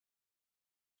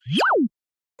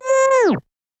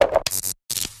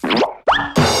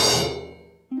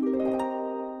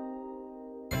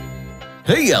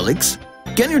Hey Alex,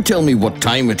 can you tell me what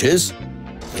time it is?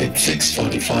 It's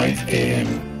 6:45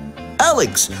 a.m.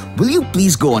 Alex, will you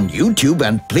please go on YouTube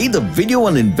and play the video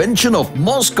on invention of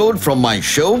Morse code from my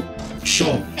show?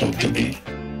 Sure, Dr. B.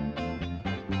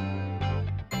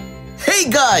 Hey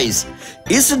guys,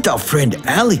 isn't our friend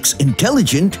Alex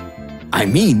intelligent? I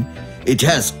mean, it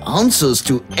has answers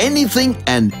to anything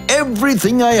and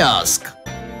everything I ask.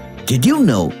 Did you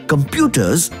know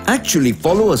computers actually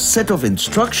follow a set of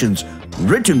instructions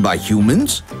written by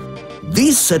humans?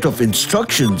 This set of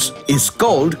instructions is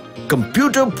called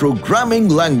computer programming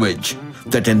language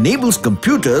that enables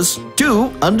computers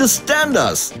to understand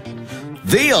us.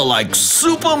 They are like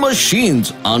super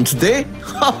machines, aren't they?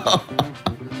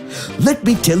 Let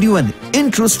me tell you an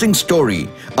interesting story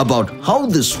about how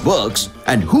this works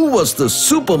and who was the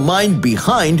super mind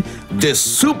behind this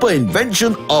super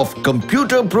invention of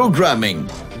computer programming.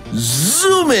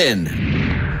 Zoom in!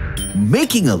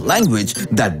 Making a language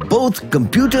that both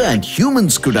computer and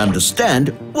humans could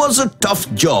understand was a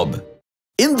tough job.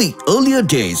 In the earlier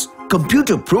days,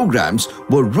 computer programs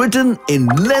were written in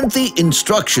lengthy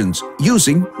instructions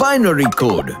using binary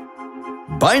code.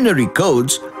 Binary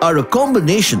codes are a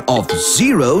combination of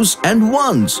zeros and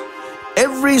ones.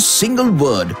 Every single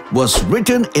word was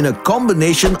written in a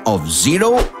combination of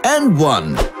 0 and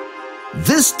 1.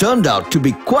 This turned out to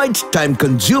be quite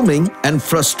time-consuming and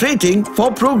frustrating for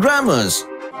programmers.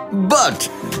 But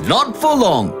not for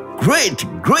long, great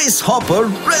Grace Hopper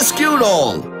rescued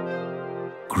all.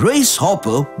 Grace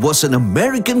Hopper was an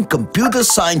American computer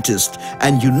scientist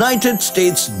and United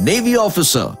States Navy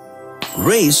officer.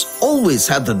 Grace always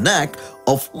had the knack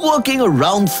of working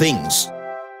around things.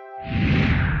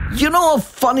 You know a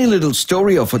funny little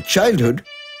story of her childhood?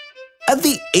 At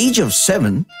the age of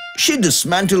 7, she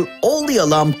dismantled all the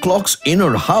alarm clocks in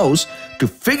her house to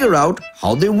figure out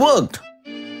how they worked.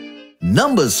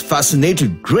 Numbers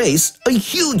fascinated Grace a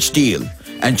huge deal,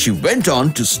 and she went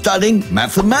on to studying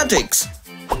mathematics.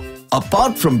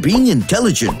 Apart from being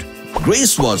intelligent,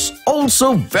 Grace was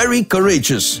also very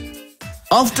courageous.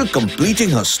 After completing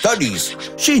her studies,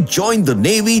 she joined the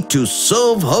Navy to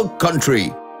serve her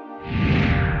country.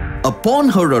 Upon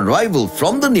her arrival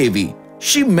from the Navy,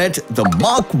 she met the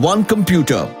Mark I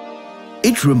computer.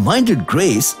 It reminded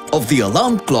Grace of the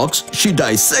alarm clocks she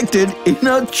dissected in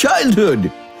her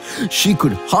childhood. She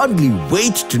could hardly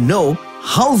wait to know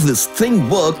how this thing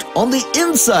worked on the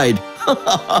inside.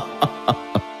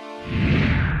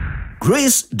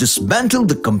 Grace dismantled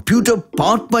the computer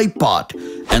part by part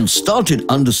and started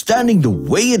understanding the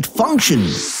way it functioned.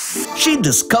 She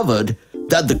discovered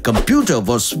that the computer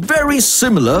was very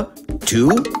similar to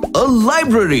a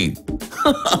library.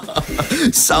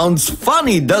 Sounds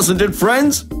funny, doesn't it,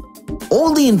 friends?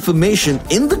 All the information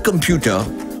in the computer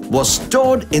was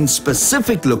stored in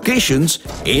specific locations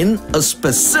in a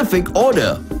specific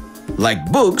order,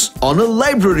 like books on a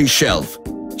library shelf.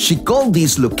 She called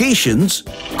these locations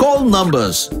call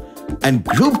numbers and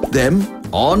grouped them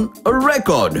on a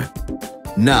record.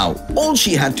 Now, all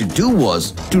she had to do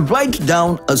was to write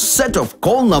down a set of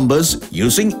call numbers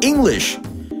using English,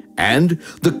 and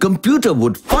the computer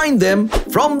would find them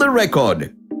from the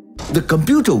record. The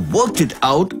computer worked it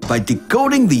out by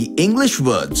decoding the English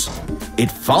words. It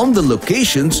found the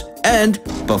locations and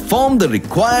performed the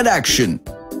required action.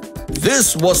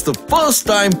 This was the first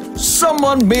time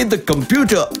someone made the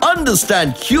computer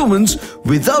understand humans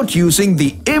without using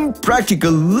the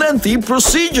impractical lengthy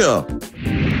procedure.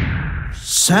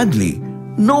 Sadly,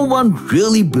 no one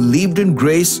really believed in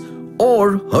Grace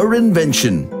or her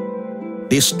invention.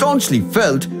 They staunchly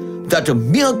felt that a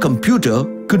mere computer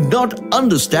could not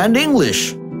understand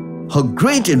English. Her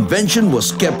great invention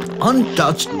was kept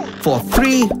untouched for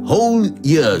 3 whole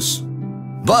years.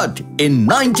 But in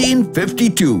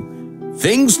 1952,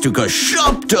 things took a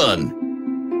sharp turn.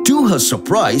 To her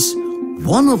surprise,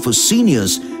 one of her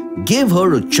seniors gave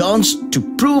her a chance to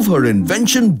prove her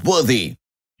invention worthy.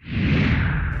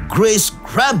 Grace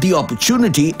grabbed the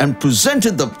opportunity and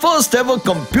presented the first ever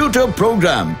computer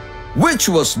program, which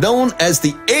was known as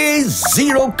the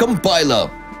A0 compiler.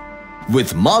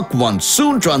 With Mark I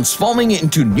soon transforming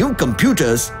into new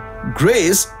computers,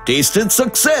 Grace tasted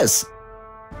success.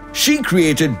 She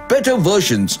created better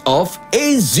versions of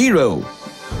A0.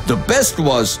 The best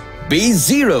was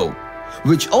B0,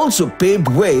 which also paved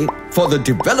way for the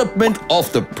development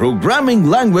of the programming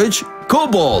language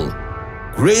COBOL.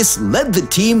 Grace led the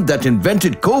team that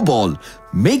invented COBOL,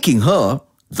 making her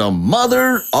the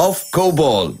mother of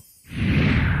COBOL.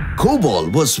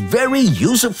 COBOL was very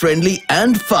user-friendly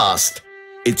and fast.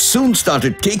 It soon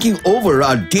started taking over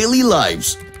our daily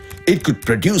lives. It could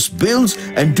produce bills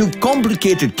and do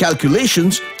complicated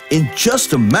calculations in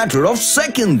just a matter of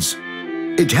seconds.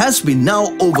 It has been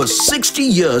now over 60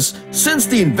 years since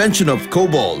the invention of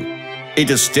COBOL. It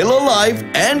is still alive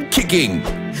and kicking.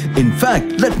 In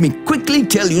fact, let me quickly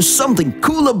tell you something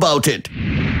cool about it.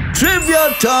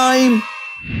 Trivia time!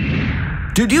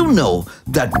 Did you know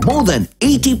that more than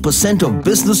 80% of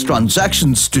business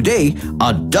transactions today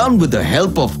are done with the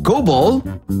help of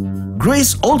COBOL?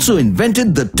 Grace also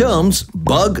invented the terms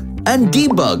bug and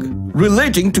debug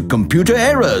relating to computer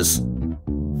errors.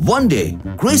 One day,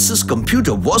 Grace's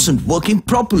computer wasn't working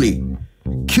properly.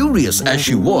 Curious as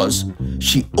she was,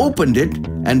 she opened it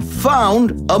and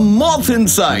found a moth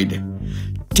inside.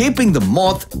 Taping the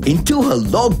moth into her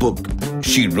logbook,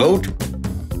 she wrote,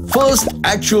 "First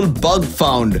actual bug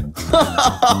found."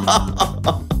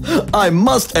 I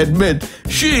must admit,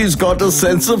 she's got a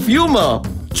sense of humor,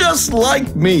 just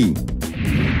like me.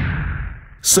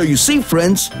 So you see,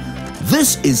 friends,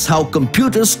 this is how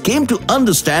computers came to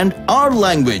understand our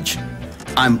language.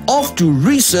 I'm off to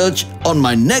research on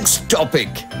my next topic.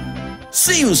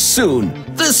 See you soon.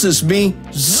 This is me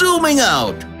zooming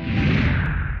out.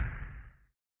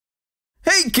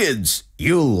 Hey kids,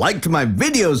 you liked my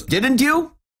videos, didn't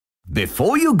you?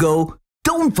 Before you go,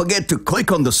 don't forget to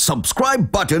click on the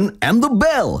subscribe button and the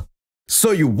bell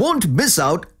so you won't miss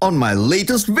out on my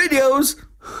latest videos.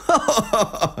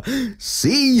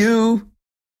 See you.